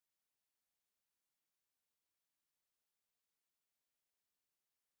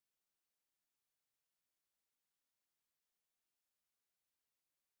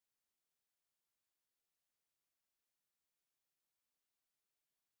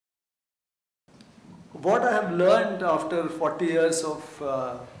what I have learned after 40 years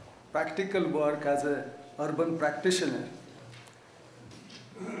of practical work as an urban practitioner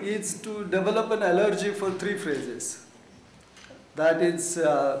is to develop an allergy for three phrases. That is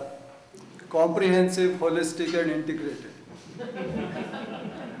comprehensive, holistic, and integrated.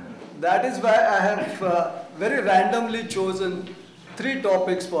 That is why I have very randomly chosen three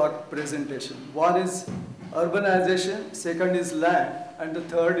topics for presentation. One is urbanization, second is land, and the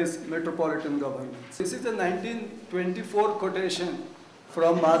third is metropolitan governance. This is a 1924 quotation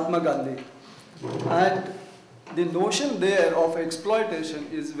from Mahatma Gandhi. And the notion there of exploitation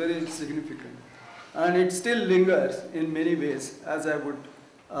is very significant. And it still lingers in many ways, as I would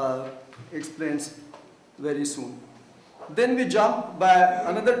explain very soon. Then we jump by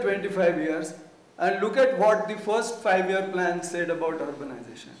another 25 years and look at what the first 5-year plan said about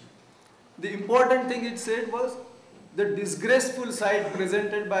urbanization. The important thing it said was the disgraceful sight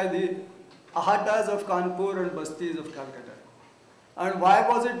presented by the ahatas of Kanpur and bastis of Calcutta. And why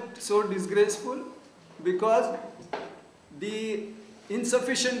was it so disgraceful? Because the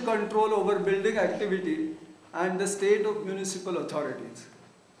insufficient control over building activity and the state of municipal authorities.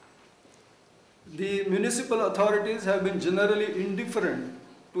 The municipal authorities have been generally indifferent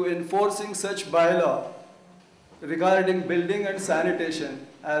to enforcing such bylaw regarding building and sanitation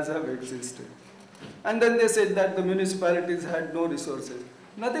as have existed. And then they said that the municipalities had no resources.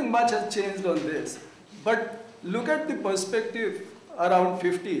 Nothing much has changed on this. But look at the perspective around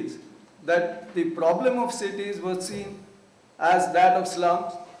 50s, that the problem of cities was seen as that of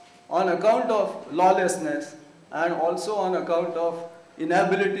slums on account of lawlessness and also on account of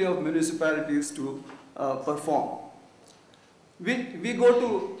inability of municipalities to perform. We go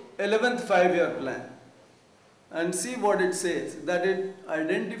to 11th 5-year plan and see what it says, that it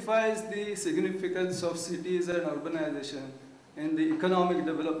identifies the significance of cities and urbanization in the economic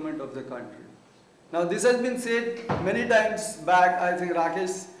development of the country. Now this has been said many times back. I think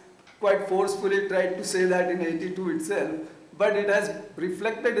Rakesh quite forcefully tried to say that in '82 itself, but it has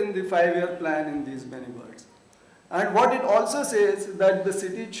reflected in the 5-year plan in these many words. And what it also says that the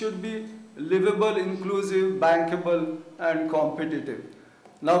city should be livable, inclusive, bankable, and competitive.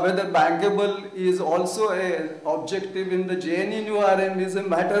 Now whether bankable is also an objective in the JNNURM is a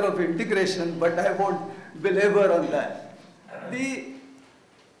matter of integration, but I won't belabor on that.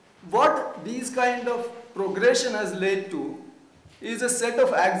 What these kind of progression has led to is a set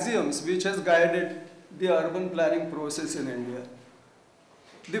of axioms which has guided the urban planning process in India.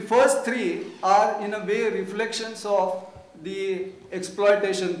 The first three are in a way reflections of the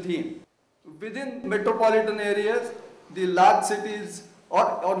exploitation theme. Within metropolitan areas, the large cities,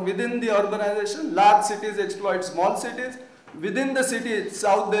 or within the urbanization, large cities exploit small cities. Within the city,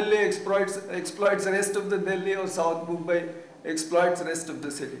 South Delhi exploits rest of the Delhi, or South Mumbai exploits rest of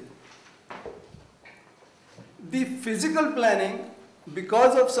the city. The physical planning,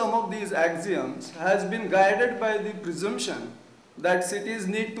 because of some of these axioms, has been guided by the presumption that cities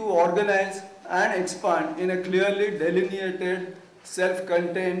need to organize and expand in a clearly delineated,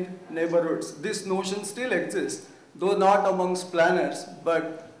 self-contained neighborhoods. This notion still exists, though not amongst planners,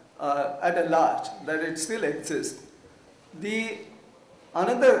 but at a large, that it still exists.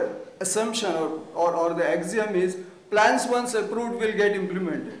 Another assumption or the axiom is plans once approved will get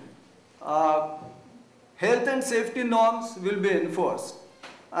implemented. Health and safety norms will be enforced.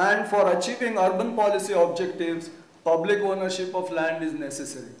 And for achieving urban policy objectives, public ownership of land is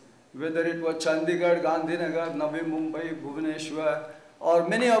necessary. Whether it was Chandigarh, Gandhinagar, Navi Mumbai, Bhubaneswar, or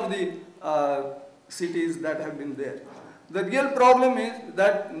many of the cities that have been there. The real problem is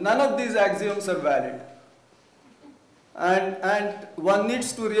that none of these axioms are valid. And one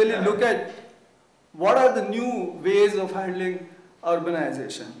needs to really look at what are the new ways of handling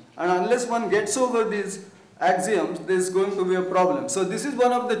urbanization. And unless one gets over these axioms, there is going to be a problem. So this is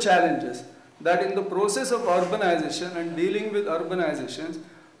one of the challenges, that in the process of urbanization and dealing with urbanizations,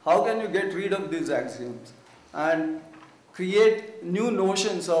 how can you get rid of these axioms and create new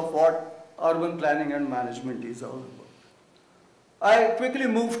notions of what urban planning and management is all about. I quickly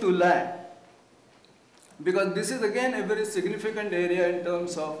move to land, because this is again a very significant area in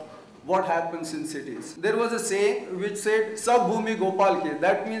terms of what happens in cities. There was a saying which said, Sab Bhumi Gopal Ki,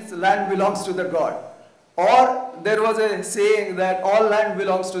 that means land belongs to the god. Or there was a saying that all land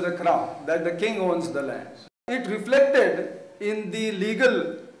belongs to the crown, that the king owns the land. It reflected in the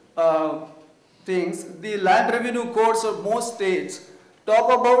legal things. The land revenue codes of most states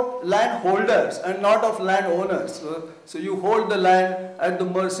talk about land holders and not of land owners. So you hold the land at the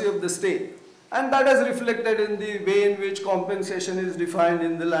mercy of the state. And that is reflected in the way in which compensation is defined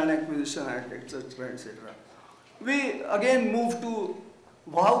in the Land Acquisition Act, etc., etc. We again move to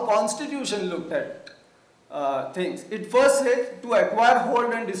how Constitution looked at things. It first said to acquire,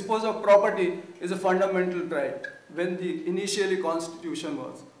 hold and dispose of property is a fundamental right when the initially constitution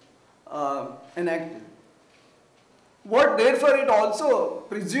was enacted. What therefore it also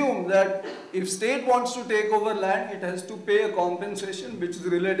presumed that if state wants to take over land, it has to pay a compensation which is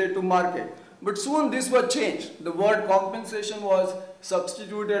related to market. But soon this was changed. The word compensation was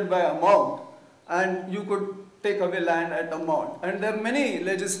substituted by amount, and you could take away land at amount. And there are many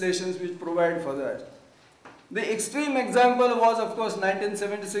legislations which provide for that. The extreme example was, of course,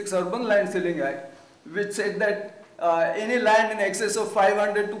 1976 Urban Land Ceiling Act, which said that any land in excess of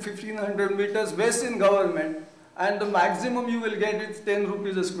 500 to 1500 meters vests in government, and the maximum you will get is 10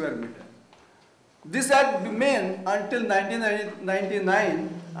 rupees a square meter. This act remained until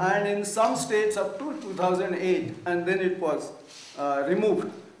 1999, and in some states up to 2008, and then it was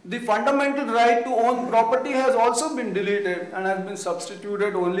removed. The fundamental right to own property has also been deleted and has been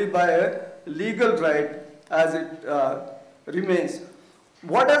substituted only by a legal right as it remains.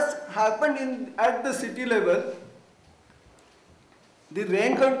 What has happened at the city level? The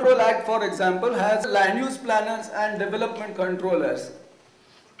Rain Control Act, for example, has land use planners and development controllers.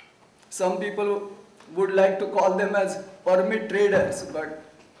 Some people would like to call them as permit traders, but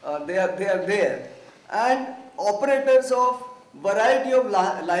they are there. And operators of variety of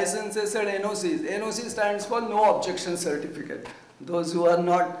licenses and NOCs. NOC stands for No Objection Certificate, those who are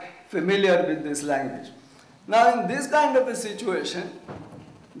not familiar with this language. Now in this kind of a situation,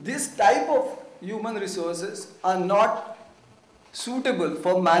 this type of human resources are not suitable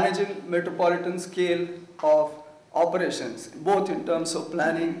for managing metropolitan scale of operations, both in terms of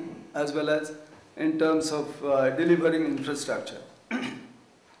planning as well as in terms of delivering infrastructure.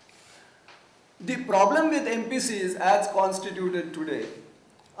 The problem with MPCs as constituted today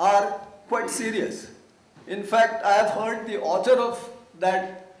are quite serious. In fact, I have heard the author of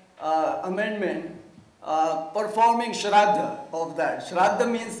that amendment performing Shraddha of that. Shraddha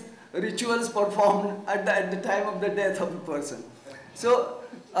means rituals performed at the time of the death of a person. So,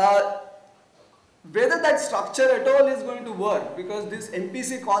 whether that structure at all is going to work, because this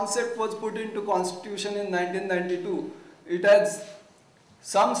MPC concept was put into constitution in 1992, it has,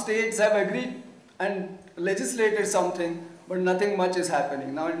 some states have agreed and legislated something, but nothing much is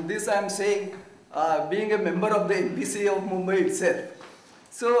happening. Now in this I am saying, being a member of the MPC of Mumbai itself.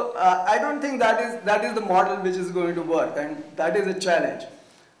 So I don't think that is the model which is going to work, and that is a challenge.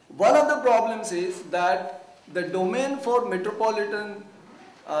 One of the problems is that the domain for metropolitan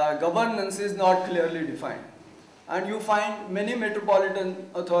governance is not clearly defined. And you find many metropolitan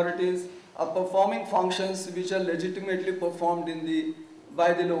authorities are performing functions which are legitimately performed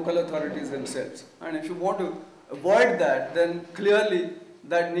by the local authorities themselves. And if you want to avoid that, then clearly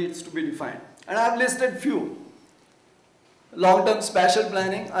that needs to be defined. And I have listed few. Long-term spatial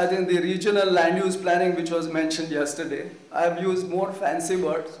planning, I think the regional land use planning which was mentioned yesterday. I have used more fancy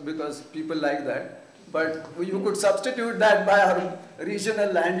words because people like that. But you could substitute that by our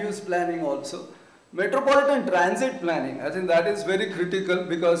regional land use planning also. Metropolitan transit planning, I think that is very critical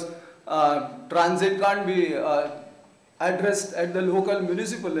because transit can't be addressed at the local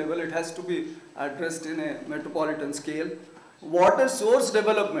municipal level, it has to be addressed in a metropolitan scale. Water source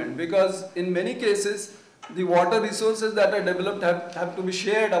development, because in many cases the water resources that are developed have to be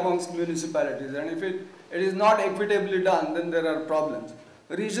shared amongst municipalities, and if it is not equitably done, then there are problems.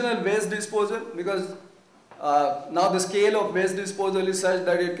 Regional waste disposal, because now the scale of waste disposal is such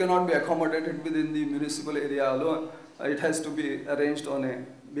that it cannot be accommodated within the municipal area alone. It has to be arranged on a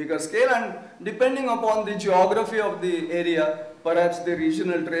bigger scale, and depending upon the geography of the area, perhaps the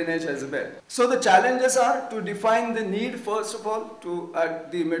regional drainage as well. So the challenges are to define the need, first of all,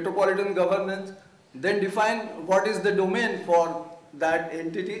 at the metropolitan governance, then define what is the domain for that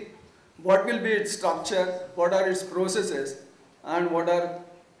entity, what will be its structure, what are its processes, and what are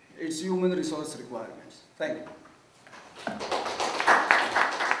its human resource requirements. Thank you.